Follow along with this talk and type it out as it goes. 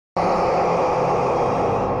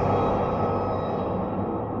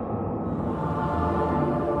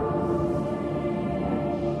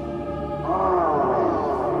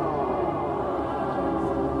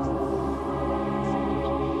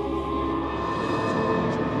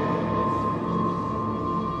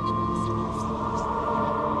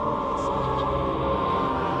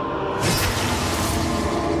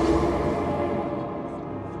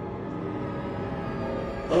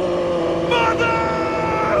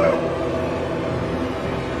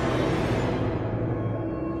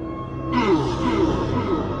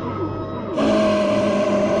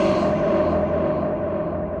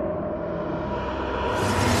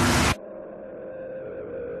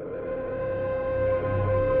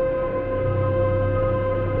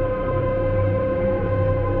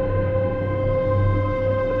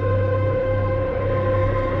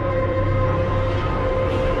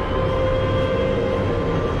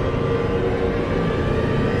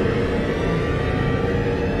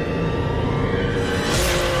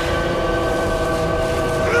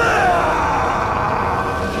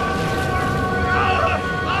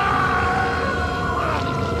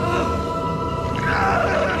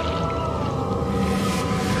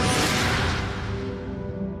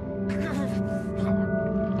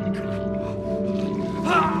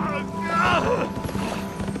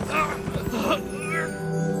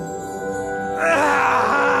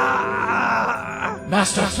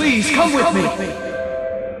Master, please come with me!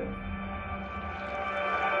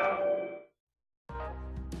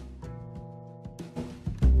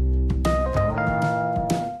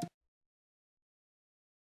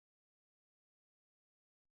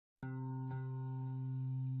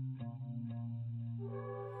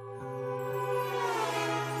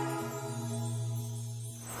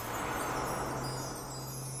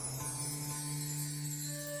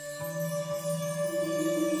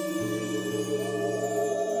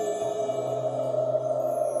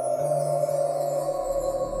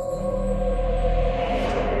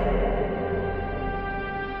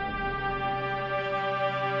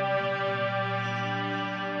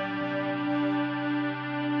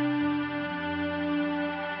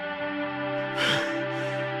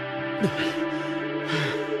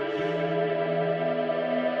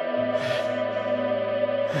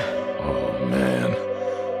 Oh, man.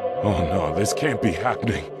 Oh, no, this can't be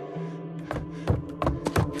happening.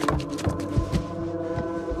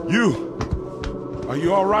 You! Are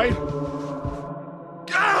you all right?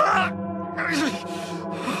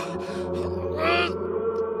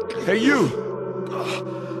 Hey, you!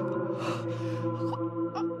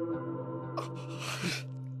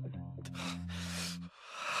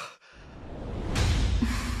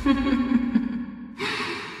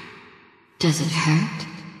 Does it hurt?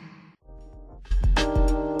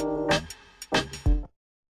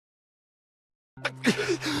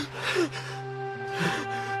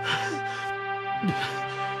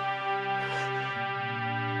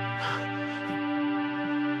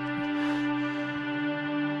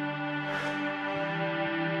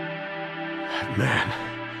 Man.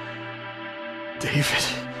 David.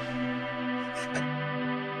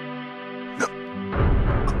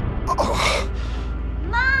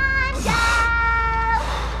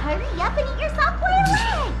 Hurry up and eat yourself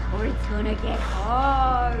quick, or it's gonna get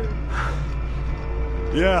hard.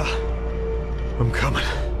 Yeah. I'm coming.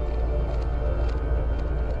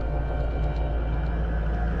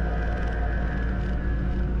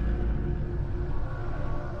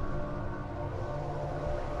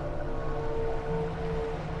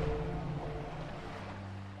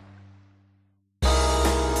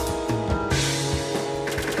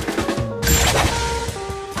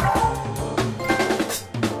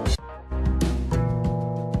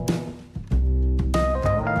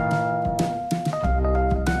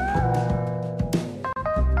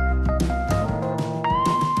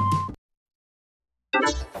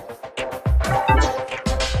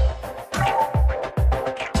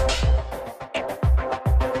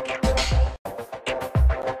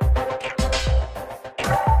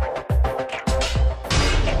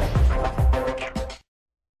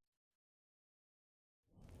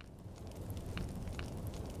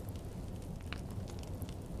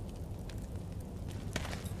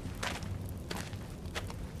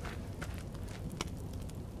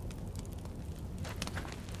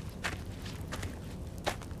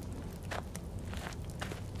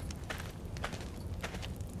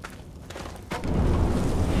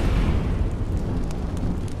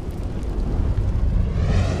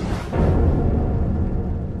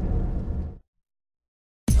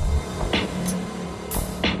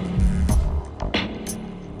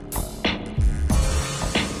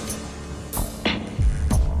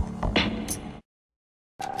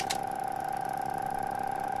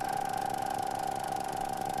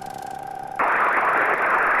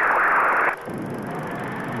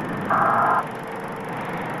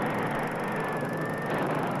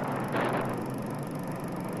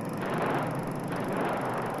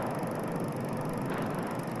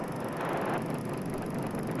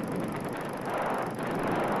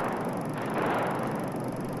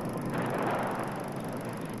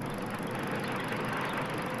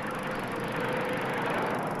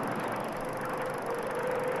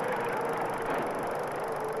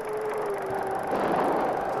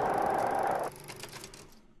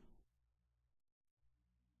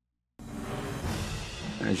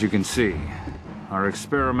 As you can see, our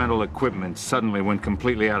experimental equipment suddenly went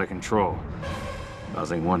completely out of control,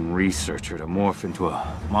 causing one researcher to morph into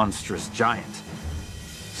a monstrous giant.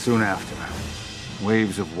 Soon after,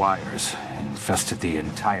 waves of wires infested the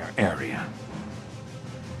entire area.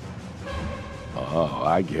 Oh,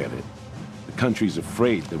 I get it. The country's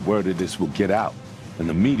afraid that word of this will get out, and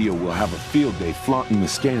the media will have a field day flaunting the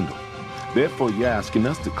scandal. Therefore, you're asking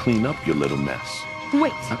us to clean up your little mess.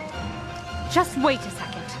 Wait. Just wait a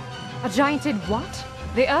second. A giant did what?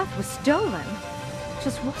 The Earth was stolen.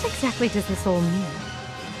 Just what exactly does this all mean?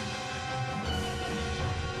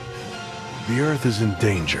 The Earth is in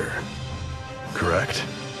danger, correct?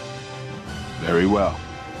 Very well.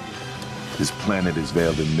 This planet is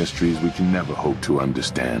veiled in mysteries we can never hope to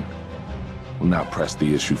understand. We'll not press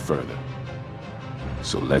the issue further.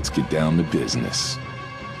 So let's get down to business.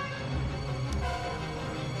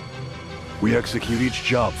 We execute each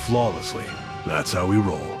job flawlessly. That's how we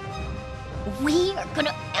roll. We are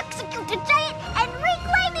gonna execute the giant and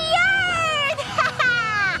reclaim the Earth!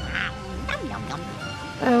 Nom, nom, nom.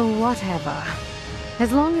 Oh, whatever.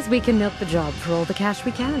 As long as we can milk the job for all the cash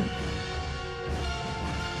we can.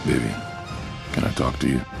 Vivian, can I talk to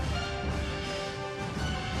you?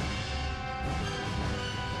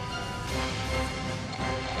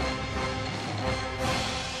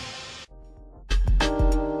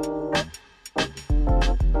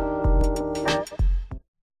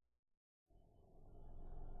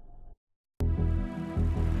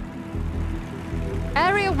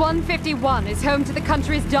 Area 151 is home to the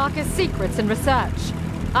country's darkest secrets and research.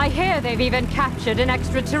 I hear they've even captured an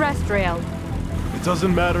extraterrestrial. It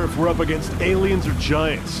doesn't matter if we're up against aliens or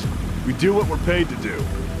giants. We do what we're paid to do.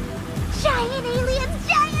 Giant aliens,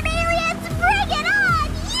 bring it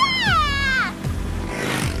on! Yeah!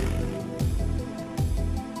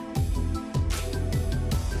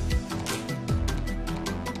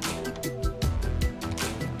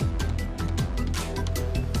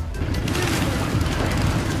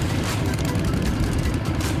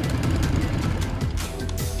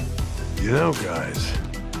 You know, guys,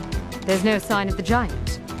 There's no sign of the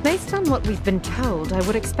giant. Based on what we've been told, I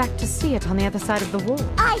would expect to see it on the other side of the wall.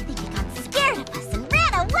 I think it got scared of us and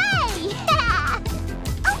ran away!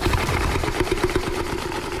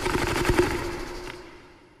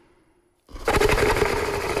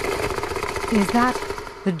 Is that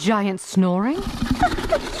the giant snoring? This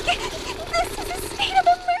is a state of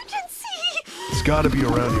emergency! it's gotta be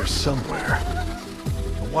around here somewhere.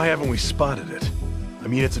 But why haven't we spotted it? I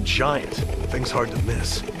mean, it's a giant. Thing's hard to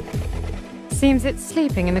miss. Seems it's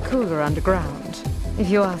sleeping in the cooler underground. If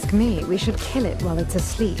you ask me, we should kill it while it's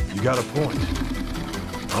asleep. You got a point.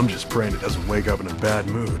 I'm just praying it doesn't wake up in a bad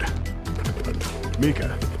mood.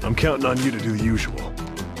 Mika, I'm counting on you to do the usual.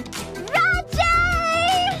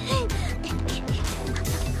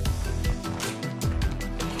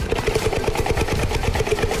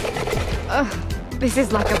 This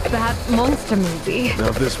is like a bad monster movie. Now,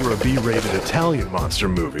 if this were a B-rated Italian monster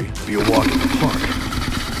movie, it'd be a walk in the park.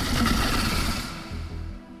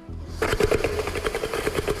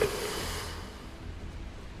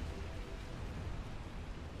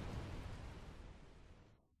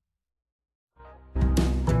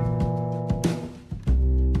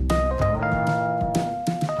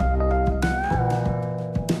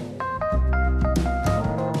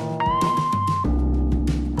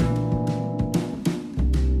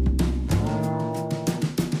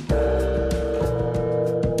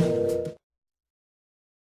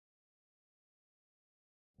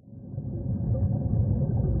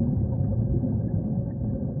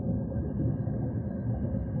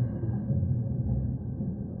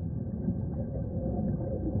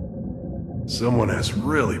 Someone has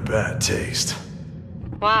really bad taste.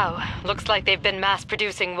 Wow, looks like they've been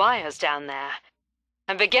mass-producing wires down there.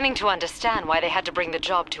 I'm beginning to understand why they had to bring the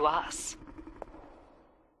job to us.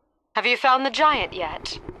 Have you found the giant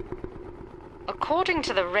yet? According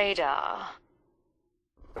to the radar...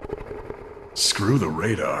 Screw the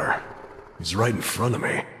radar. He's right in front of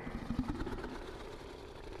me.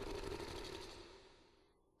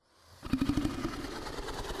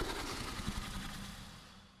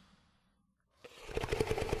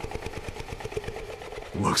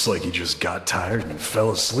 Looks like he just got tired and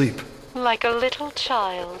fell asleep. Like a little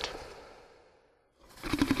child.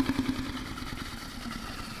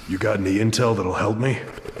 You got any intel that'll help me?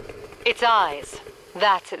 Its eyes.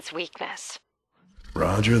 That's its weakness.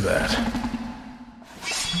 Roger that.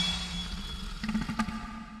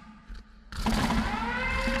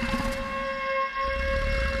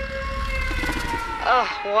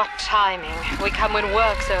 Oh, what timing. We come when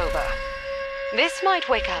work's over. This might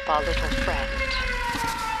wake up our little friend.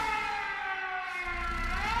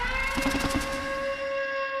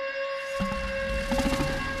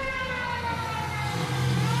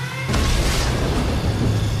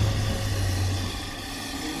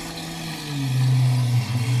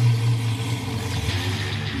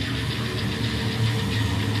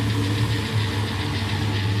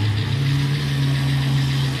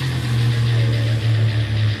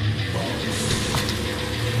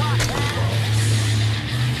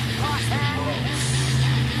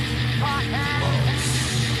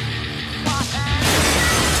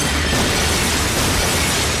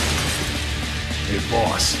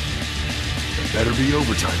 Boss, there better be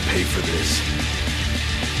overtime paid for this.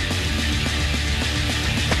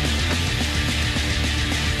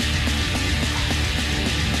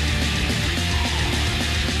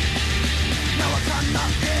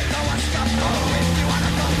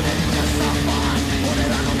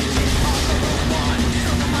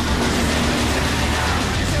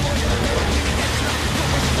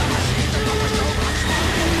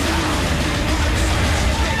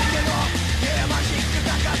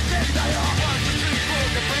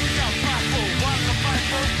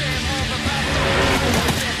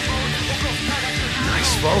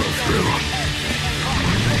 Nice follow through.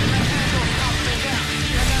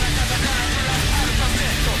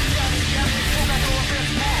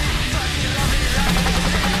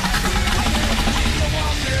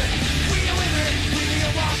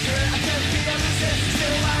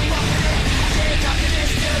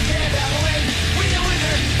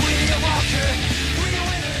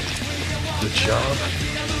 The job?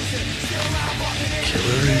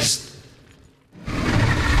 Killer is...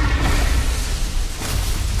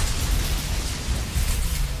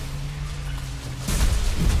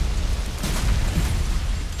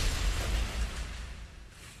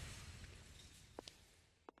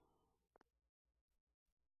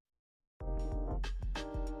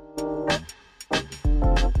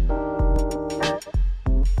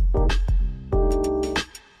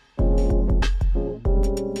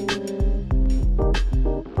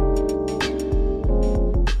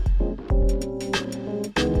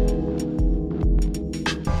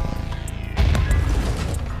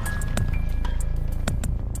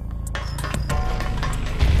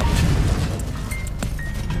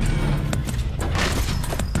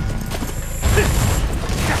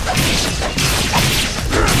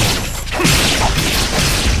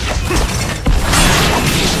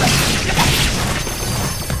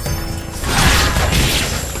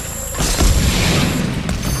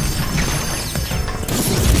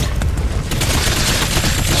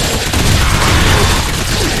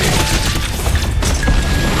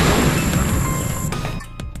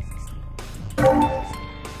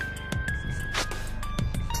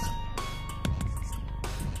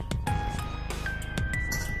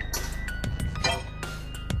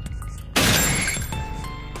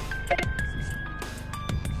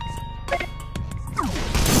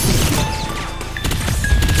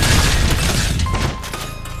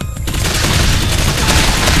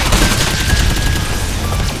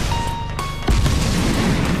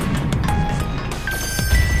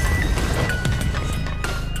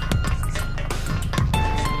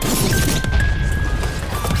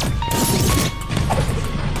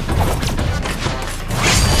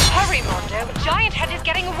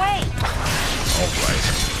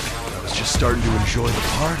 Starting to enjoy the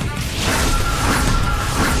party.